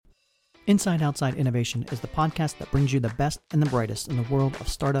Inside Outside Innovation is the podcast that brings you the best and the brightest in the world of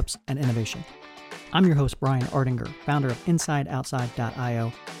startups and innovation. I'm your host, Brian Ardinger, founder of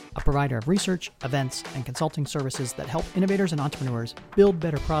InsideOutside.io, a provider of research, events, and consulting services that help innovators and entrepreneurs build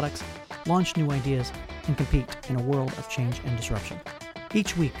better products, launch new ideas, and compete in a world of change and disruption.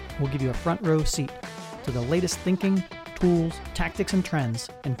 Each week, we'll give you a front row seat to the latest thinking, tools, tactics, and trends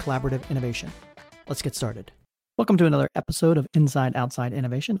in collaborative innovation. Let's get started. Welcome to another episode of Inside Outside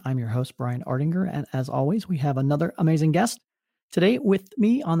Innovation. I'm your host, Brian Ardinger, and as always, we have another amazing guest. Today with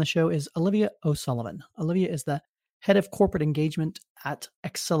me on the show is Olivia O'Sullivan. Olivia is the head of corporate engagement at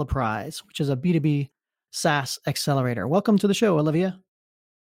Acceleprise, which is a B2B SaaS accelerator. Welcome to the show, Olivia.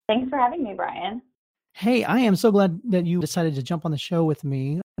 Thanks for having me, Brian. Hey, I am so glad that you decided to jump on the show with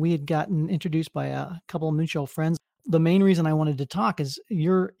me. We had gotten introduced by a couple of mutual friends. The main reason I wanted to talk is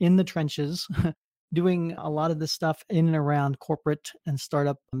you're in the trenches doing a lot of this stuff in and around corporate and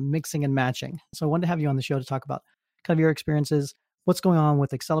startup mixing and matching. So I wanted to have you on the show to talk about kind of your experiences, what's going on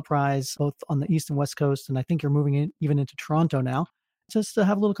with Acceleprise, both on the East and West Coast. And I think you're moving in, even into Toronto now, just to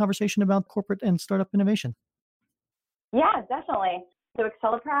have a little conversation about corporate and startup innovation. Yeah, definitely. So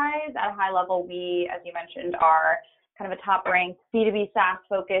Acceleprise, at a high level, we, as you mentioned, are kind of a top-ranked B2B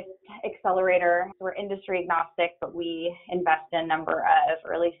SaaS-focused accelerator. We're industry agnostic, but we invest in a number of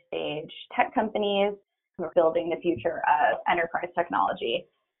early-stage tech companies who are building the future of enterprise technology.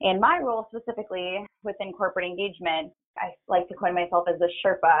 In my role specifically within corporate engagement, I like to coin myself as a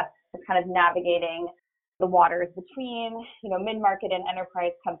Sherpa, that's kind of navigating the waters between, mid-market and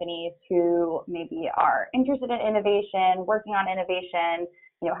enterprise companies who maybe are interested in innovation, working on innovation,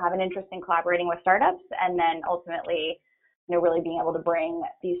 have an interest in collaborating with startups, and then ultimately, really being able to bring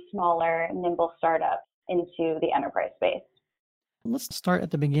these smaller, nimble startups into the enterprise space. Let's start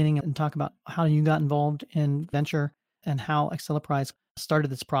at the beginning and talk about how you got involved in venture and how Acceleprise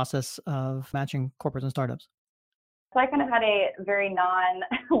started this process of matching corporates and startups. So I kind of had a very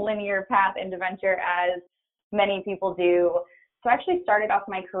non-linear path into venture, as many people do. So I actually started off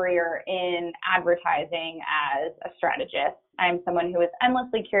my career in advertising as a strategist. I'm someone who is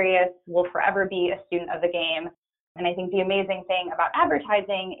endlessly curious, will forever be a student of the game. And I think the amazing thing about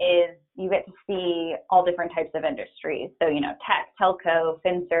advertising is you get to see all different types of industries. So, tech, telco,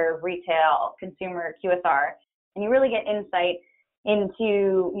 FinServe, retail, consumer, QSR, and you really get insight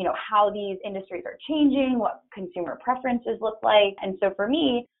into, how these industries are changing, what consumer preferences look like. And so for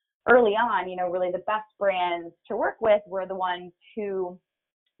me, early on, really the best brands to work with were the ones who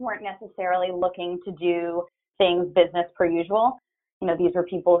weren't necessarily looking to do things business per usual. These were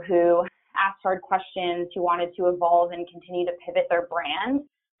people who asked hard questions, who wanted to evolve and continue to pivot their brand.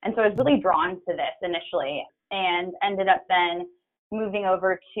 And so I was really drawn to this initially and ended up then moving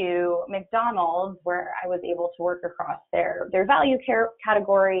over to McDonald's, where I was able to work across their value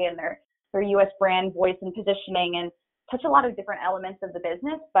category and their U.S. brand voice and positioning and touch a lot of different elements of the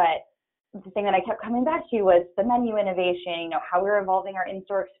business. But the thing that I kept coming back to was the menu innovation, how we were evolving our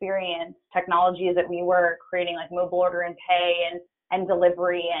in-store experience, technologies that we were creating like mobile order and pay and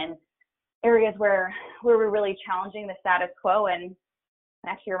delivery, and areas where we were really challenging the status quo. And it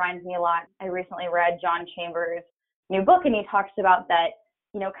actually reminds me a lot. I recently read John Chambers' new book, and he talks about that,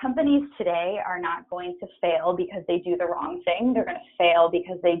 companies today are not going to fail because they do the wrong thing. They're going to fail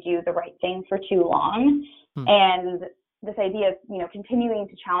because they do the right thing for too long. And this idea of, continuing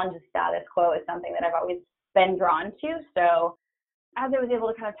to challenge the status quo is something that I've always been drawn to. So as I was able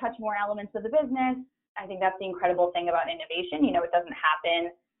to kind of touch more elements of the business, I think that's the incredible thing about innovation. It doesn't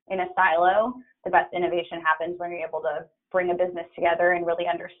happen in a silo. The best innovation happens when you're able to bring a business together and really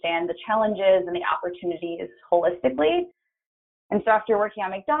understand the challenges and the opportunities holistically. And so after working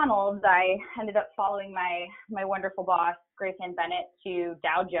on McDonald's, I ended up following my wonderful boss, Grace Ann Bennett, to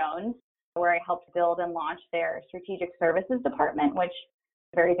Dow Jones, where I helped build and launch their strategic services department, which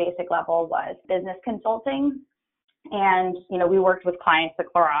very basic level was business consulting. And, we worked with clients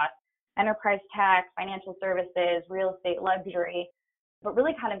across enterprise tech, financial services, real estate, luxury, but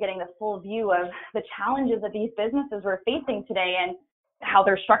really kind of getting the full view of the challenges that these businesses were facing today and how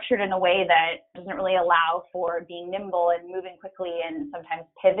they're structured in a way that doesn't really allow for being nimble and moving quickly and sometimes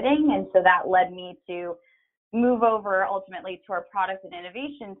pivoting. And so that led me to move over ultimately to our product and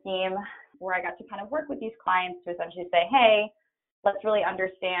innovation team, where I got to kind of work with these clients to essentially say, hey, let's really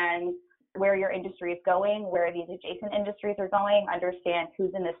understand where your industry is going, where these adjacent industries are going, understand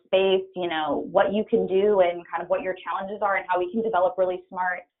who's in the space, what you can do and kind of what your challenges are and how we can develop really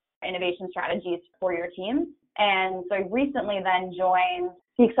smart innovation strategies for your team. And so I recently then joined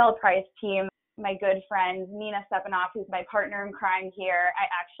the Acceleprise team. My good friend, Nina Stepanoff, who's my partner in crime here, I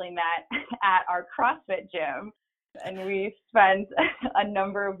actually met at our CrossFit gym. And we spent a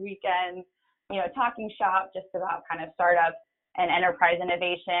number of weekends, talking shop just about kind of startups and enterprise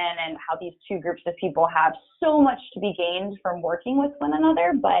innovation and how these two groups of people have so much to be gained from working with one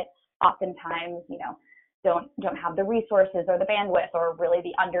another, but oftentimes, don't have the resources or the bandwidth or really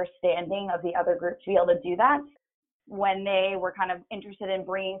the understanding of the other group to be able to do that. When they were kind of interested in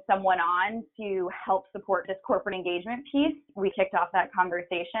bringing someone on to help support this corporate engagement piece, we kicked off that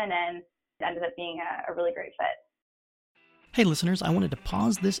conversation and it ended up being a really great fit. Hey listeners, I wanted to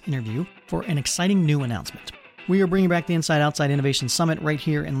pause this interview for an exciting new announcement. We are bringing back the Inside Outside Innovation Summit right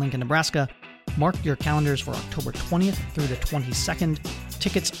here in Lincoln, Nebraska. Mark your calendars for October 20th through the 22nd.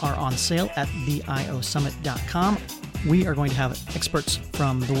 Tickets are on sale at theiosummit.com. We are going to have experts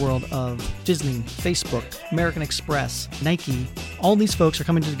from the world of Disney, Facebook, American Express, Nike. All these folks are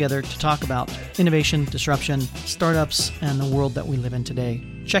coming together to talk about innovation, disruption, startups, and the world that we live in today.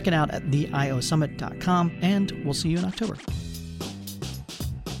 Check it out at theiosummit.com, and we'll see you in October.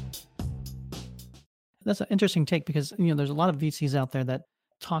 That's an interesting take because, there's a lot of VCs out there that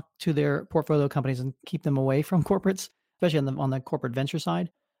talk to their portfolio companies and keep them away from corporates, especially on the corporate venture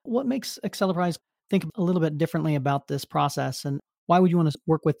side. What makes Accelerprise think a little bit differently about this process, and why would you want to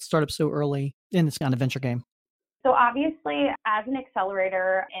work with startups so early in this kind of venture game? So obviously, as an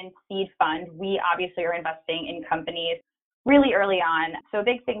accelerator and seed fund, we obviously are investing in companies really early on. So a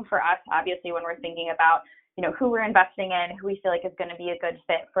big thing for us, obviously, when we're thinking about who we're investing in, who we feel like is going to be a good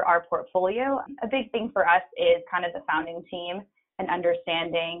fit for our portfolio, a big thing for us is kind of the founding team and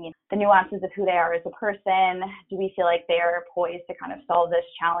understanding the nuances of who they are as a person. Do we feel like they are poised to kind of solve this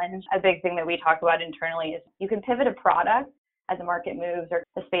challenge? A big thing that we talk about internally is you can pivot a product as the market moves or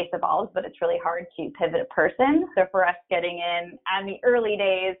the space evolves, but it's really hard to pivot a person. So for us getting in the early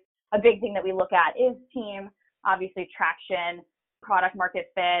days, a big thing that we look at is team, obviously traction, product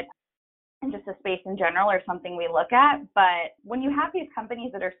market fit, and just the space in general are something we look at. But when you have these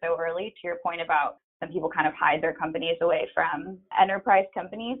companies that are so early, to your point about some people kind of hide their companies away from enterprise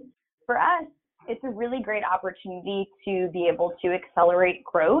companies, for us, it's a really great opportunity to be able to accelerate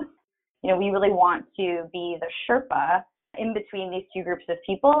growth. We really want to be the Sherpa in between these two groups of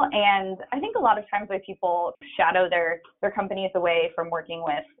people. And I think a lot of times why people shadow their companies away from working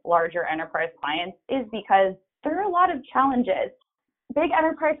with larger enterprise clients is because there are a lot of challenges. Big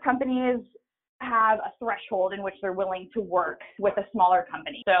enterprise companies have a threshold in which they're willing to work with a smaller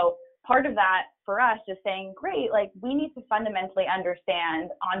company. So part of that for us is saying, great, we need to fundamentally understand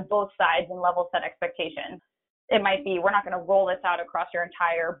on both sides and level set expectations. It might be, we're not going to roll this out across your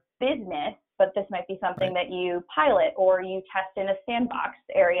entire business, but this might be something that you pilot or you test in a sandbox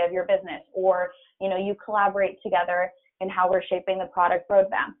area of your business, or, you collaborate together in how we're shaping the product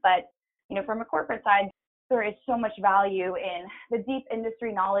roadmap. But, from a corporate side, there is so much value in the deep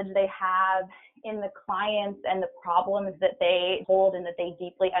industry knowledge they have, in the clients and the problems that they hold and that they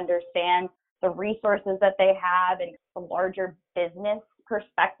deeply understand, the resources that they have, and the larger business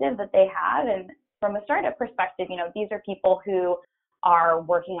perspective that they have. And from a startup perspective, these are people who are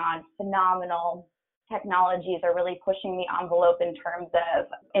working on phenomenal technologies, are really pushing the envelope in terms of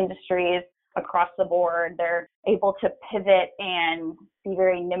industries across the board. They're able to pivot and be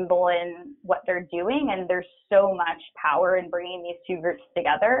very nimble in what they're doing. And there's so much power in bringing these two groups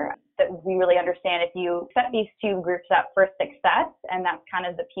together that we really understand if you set these two groups up for success, and that's kind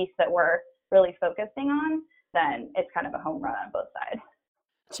of the piece that we're really focusing on, then it's kind of a home run on both sides.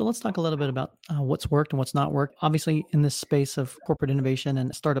 So let's talk a little bit about what's worked and what's not worked. Obviously, in this space of corporate innovation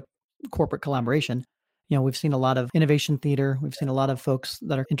and startup corporate collaboration, we've seen a lot of innovation theater. We've seen a lot of folks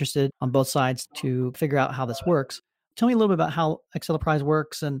that are interested on both sides to figure out how this works. Tell me a little bit about how Accelerprise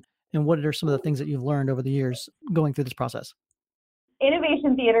works and what are some of the things that you've learned over the years going through this process?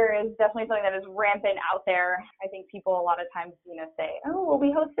 Innovation theater is definitely something that is rampant out there. I think people a lot of times, say, oh, well,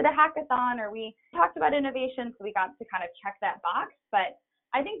 we hosted a hackathon or we talked about innovation, so we got to kind of check that box. But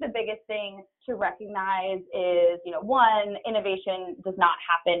I think the biggest thing to recognize is, one, innovation does not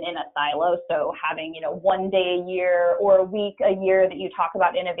happen in a silo. So having, one day a year or a week a year that you talk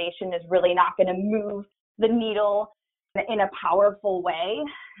about innovation is really not going to move the needle in a powerful way.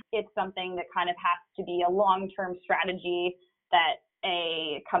 It's something that kind of has to be a long-term strategy that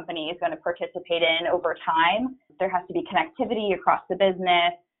a company is going to participate in over time. There has to be connectivity across the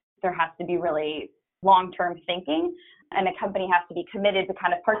business. There has to be really long-term thinking, and a company has to be committed to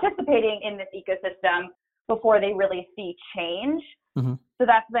kind of participating in this ecosystem before they really see change. Mm-hmm. So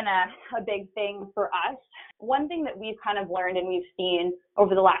that's been a big thing for us. One thing that we've kind of learned and we've seen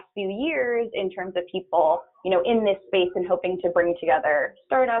over the last few years in terms of people, in this space and hoping to bring together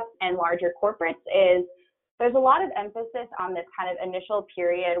startups and larger corporates is there's a lot of emphasis on this kind of initial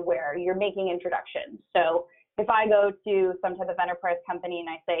period where you're making introductions. So if I go to some type of enterprise company and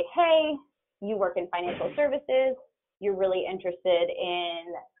I say, hey, you work in financial services, you're really interested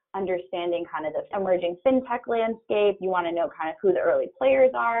in understanding kind of this emerging fintech landscape, you want to know kind of who the early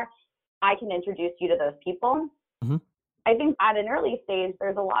players are, I can introduce you to those people. Mm-hmm. I think at an early stage,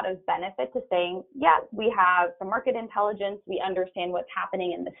 there's a lot of benefit to saying, yes, we have some market intelligence, we understand what's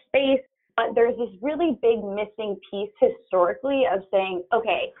happening in the space, but there's this really big missing piece historically of saying,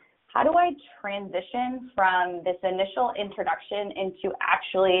 okay, how do I transition from this initial introduction into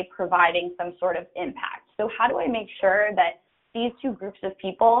actually providing some sort of impact? So how do I make sure that these two groups of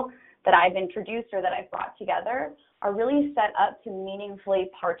people that I've introduced or that I've brought together are really set up to meaningfully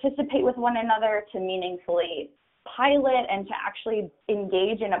participate with one another, to meaningfully pilot, and to actually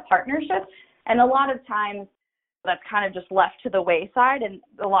engage in a partnership? And a lot of times that's kind of just left to the wayside, and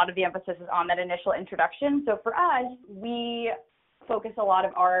a lot of the emphasis is on that initial introduction. So for us, we focus a lot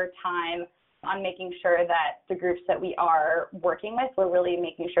of our time on making sure that the groups that we are working with, we're really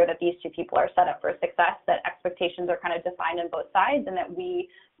making sure that these two people are set up for success, that expectations are kind of defined on both sides, and that we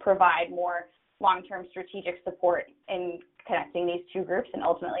provide more long-term strategic support in connecting these two groups and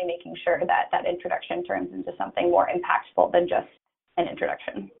ultimately making sure that that introduction turns into something more impactful than just an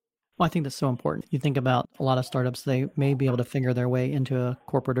introduction. Well, I think that's so important. You think about a lot of startups, they may be able to figure their way into a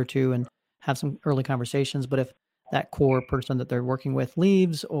corporate or two and have some early conversations, but if that core person that they're working with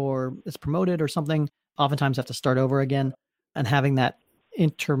leaves or is promoted or something, oftentimes have to start over again. And having that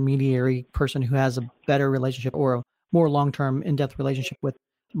intermediary person who has a better relationship or a more long-term in-depth relationship with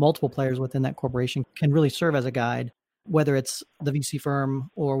multiple players within that corporation can really serve as a guide, whether it's the VC firm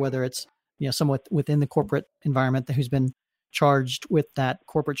or whether it's, someone within the corporate environment who's been charged with that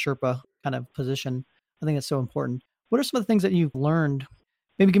corporate Sherpa kind of position. I think that's so important. What are some of the things that you've learned?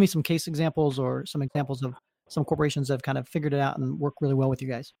 Maybe give me some case examples or some examples of some corporations that have kind of figured it out and work really well with you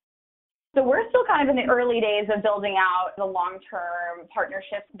guys. So we're still kind of in the early days of building out the long-term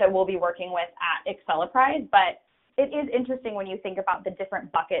partnerships that we'll be working with at Acceleprise, but it is interesting when you think about the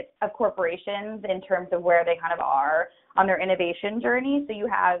different buckets of corporations in terms of where they kind of are on their innovation journey. So you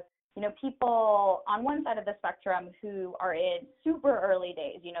have, people on one side of the spectrum who are in super early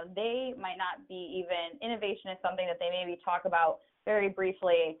days. They might not be even, innovation is something that they maybe talk about very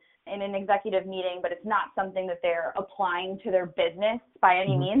briefly in an executive meeting, but it's not something that they're applying to their business by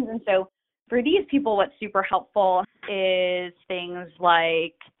any means. And so for these people, what's super helpful is things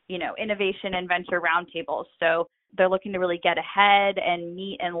like, innovation and venture roundtables. So they're looking to really get ahead and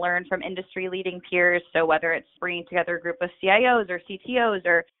meet and learn from industry leading peers. So whether it's bringing together a group of CIOs or CTOs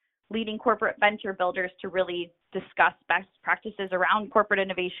or leading corporate venture builders to really discuss best practices around corporate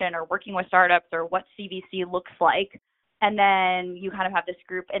innovation or working with startups or what CVC looks like. And then you kind of have this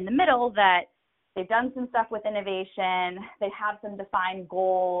group in the middle that they've done some stuff with innovation, they have some defined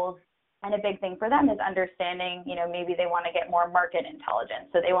goals, and a big thing for them is understanding, maybe they want to get more market intelligence.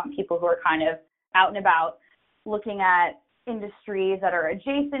 So they want people who are kind of out and about looking at industries that are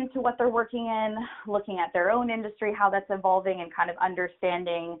adjacent to what they're working in, looking at their own industry, how that's evolving, and kind of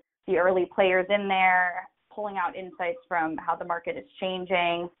understanding the early players in there, pulling out insights from how the market is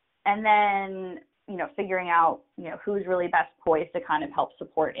changing, and then figuring out, who's really best poised to kind of help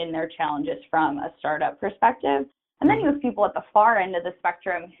support in their challenges from a startup perspective. And then you have people at the far end of the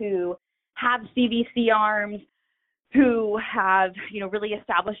spectrum who have CVC arms, who have, really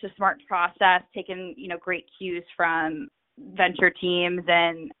established a smart process, taken, great cues from venture teams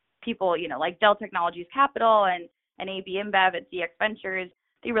and people, like Dell Technologies Capital and AB InBev at DX Ventures.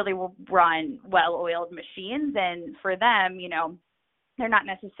 They really will run well-oiled machines. And for them, they're not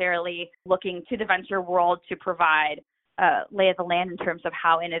necessarily looking to the venture world to provide lay of the land in terms of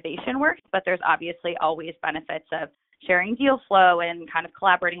how innovation works, but there's obviously always benefits of sharing deal flow and kind of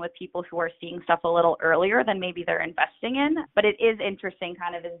collaborating with people who are seeing stuff a little earlier than maybe they're investing in. But it is interesting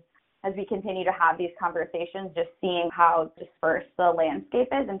kind of as we continue to have these conversations, just seeing how dispersed the landscape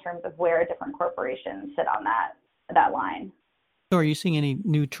is in terms of where different corporations sit on that line. So are you seeing any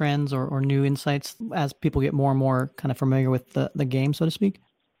new trends or new insights as people get more and more kind of familiar with the game, so to speak?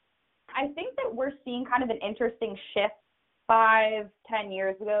 I think that we're seeing kind of an interesting shift. 5-10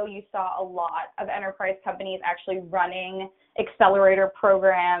 years ago, you saw a lot of enterprise companies actually running accelerator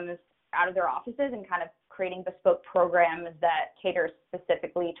programs out of their offices and kind of creating bespoke programs that cater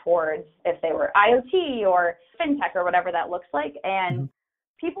specifically towards if they were IoT or fintech or whatever that looks like. And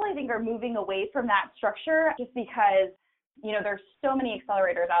people, I think, are moving away from that structure just because there's so many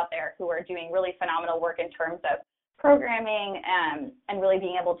accelerators out there who are doing really phenomenal work in terms of programming and really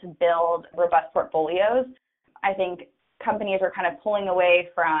being able to build robust portfolios. I think companies are kind of pulling away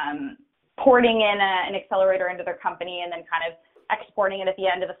from porting in an accelerator into their company and then kind of exporting it at the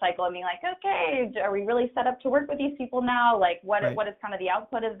end of the cycle and being like, okay, are we really set up to work with these people now? Like what is kind of the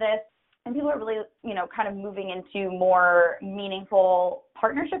output of this? And people are really, kind of moving into more meaningful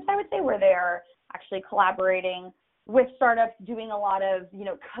partnerships, I would say, where they're actually collaborating with startups, doing a lot of,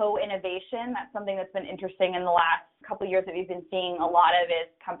 co-innovation. That's something that's been interesting in the last couple of years that we've been seeing a lot of is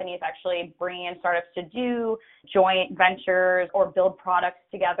companies actually bringing in startups to do joint ventures or build products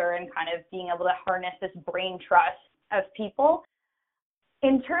together and kind of being able to harness this brain trust of people.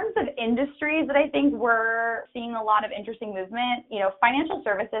 In terms of industries that I think we're seeing a lot of interesting movement, financial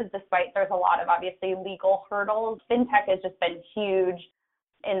services, despite there's a lot of obviously legal hurdles, fintech has just been huge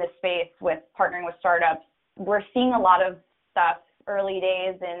in the space with partnering with startups. We're seeing a lot of stuff early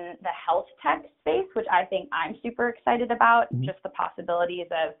days in the health tech space, which I think I'm super excited about, just the possibilities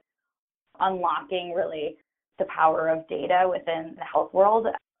of unlocking really the power of data within the health world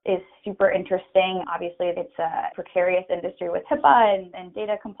is super interesting. Obviously, it's a precarious industry with HIPAA and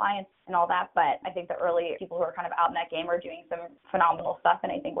data compliance and all that, but I think the early people who are kind of out in that game are doing some phenomenal stuff,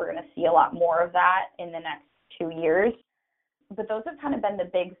 and I think we're going to see a lot more of that in the next 2 years. But those have kind of been the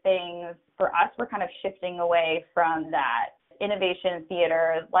big things for us. We're kind of shifting away from that innovation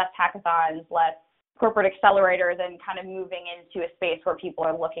theater, less hackathons, less corporate accelerators, and kind of moving into a space where people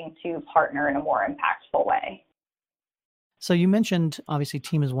are looking to partner in a more impactful way. So you mentioned, obviously,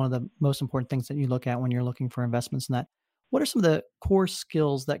 team is one of the most important things that you look at when you're looking for investments in that. What are some of the core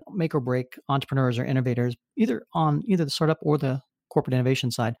skills that make or break entrepreneurs or innovators, either on the startup or the corporate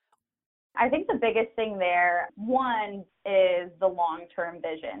innovation side? I think the biggest thing there, one, is the long-term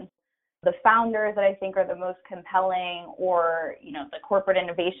vision. The founders that I think are the most compelling, or, the corporate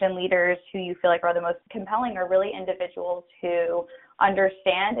innovation leaders who you feel like are the most compelling, are really individuals who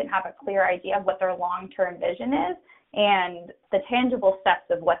understand and have a clear idea of what their long-term vision is and the tangible steps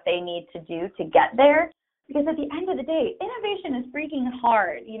of what they need to do to get there. Because at the end of the day, innovation is freaking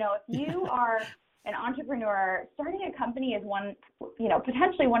hard. If you are an entrepreneur, starting a company is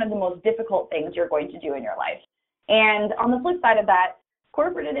potentially one of the most difficult things you're going to do in your life. And on the flip side of that,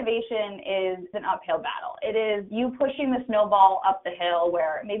 corporate innovation is an uphill battle. It is you pushing the snowball up the hill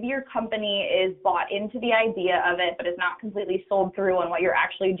where maybe your company is bought into the idea of it, but is not completely sold through on what you're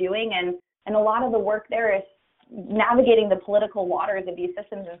actually doing. And a lot of the work there is navigating the political waters of these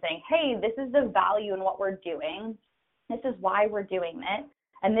systems and saying, hey, this is the value in what we're doing. This is why we're doing it.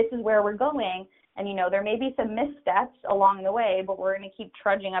 And this is where we're going. And, there may be some missteps along the way, but we're going to keep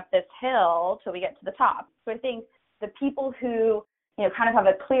trudging up this hill till we get to the top. So I think the people who, kind of have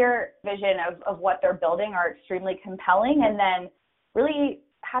a clear vision of what they're building are extremely compelling. And then really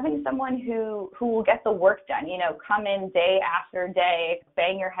having someone who will get the work done, come in day after day,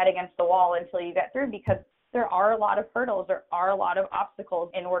 bang your head against the wall until you get through, because there are a lot of hurdles, there are a lot of obstacles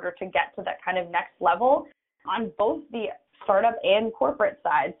in order to get to that kind of next level on both the startup and corporate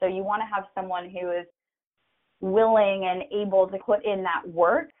side. So you want to have someone who is willing and able to put in that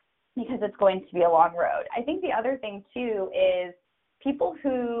work, because it's going to be a long road. I think the other thing too is people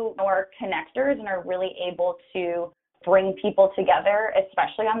who are connectors and are really able to bring people together,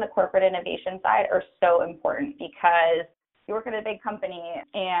 especially on the corporate innovation side, are so important, because you work at a big company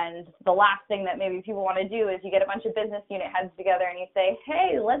and the last thing that maybe people want to do is you get a bunch of business unit heads together and you say,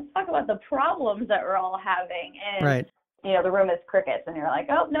 hey, let's talk about the problems that we're all having. And right. The room is crickets, and you're like,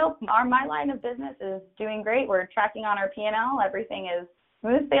 oh, nope, my line of business is doing great. We're tracking on our P&L. Everything is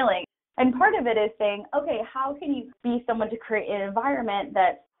smooth sailing. And part of it is saying, okay, how can you be someone to create an environment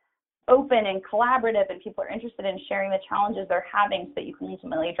that's open and collaborative and people are interested in sharing the challenges they're having so that you can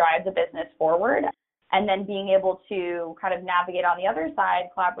ultimately drive the business forward? And then being able to kind of navigate on the other side,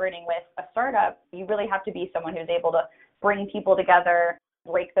 collaborating with a startup, you really have to be someone who's able to bring people together,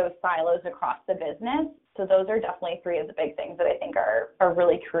 break those silos across the business. So those are definitely three of the big things that I think are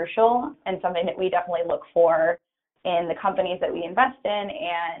really crucial and something that we definitely look for in the companies that we invest in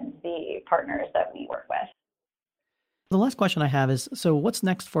and the partners that we work with. The last question I have is, so what's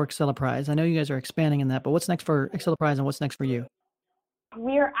next for Acceleprise? I know you guys are expanding in that, but what's next for Acceleprise and what's next for you?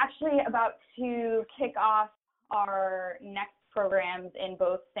 We are actually about to kick off our next programs in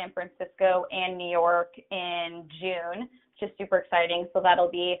both San Francisco and New York in June, which is super exciting. So that'll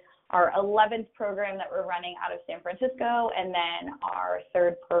be our 11th program that we're running out of San Francisco, and then our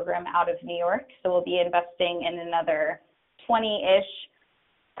 3rd program out of New York. So we'll be investing in another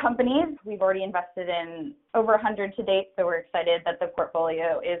 20-ish companies. We've already invested in over 100 to date, so we're excited that the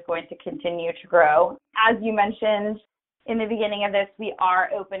portfolio is going to continue to grow. As you mentioned in the beginning of this, we are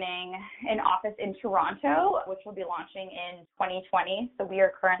opening an office in Toronto, which will be launching in 2020. So we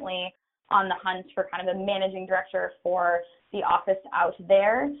are currently on the hunt for kind of a managing director for the office out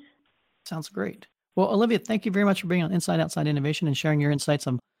there. Sounds great. Well, Olivia, thank you very much for being on Inside Outside Innovation and sharing your insights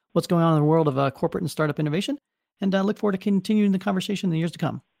on what's going on in the world of corporate and startup innovation. And I look forward to continuing the conversation in the years to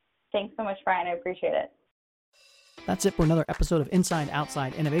come. Thanks so much, Brian. I appreciate it. That's it for another episode of Inside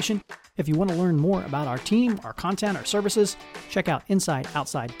Outside Innovation. If you want to learn more about our team, our content, our services, check out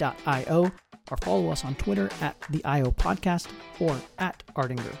insideoutside.io or follow us on Twitter at the IO Podcast or at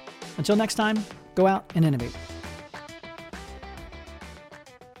Ardinger. Until next time, go out and innovate.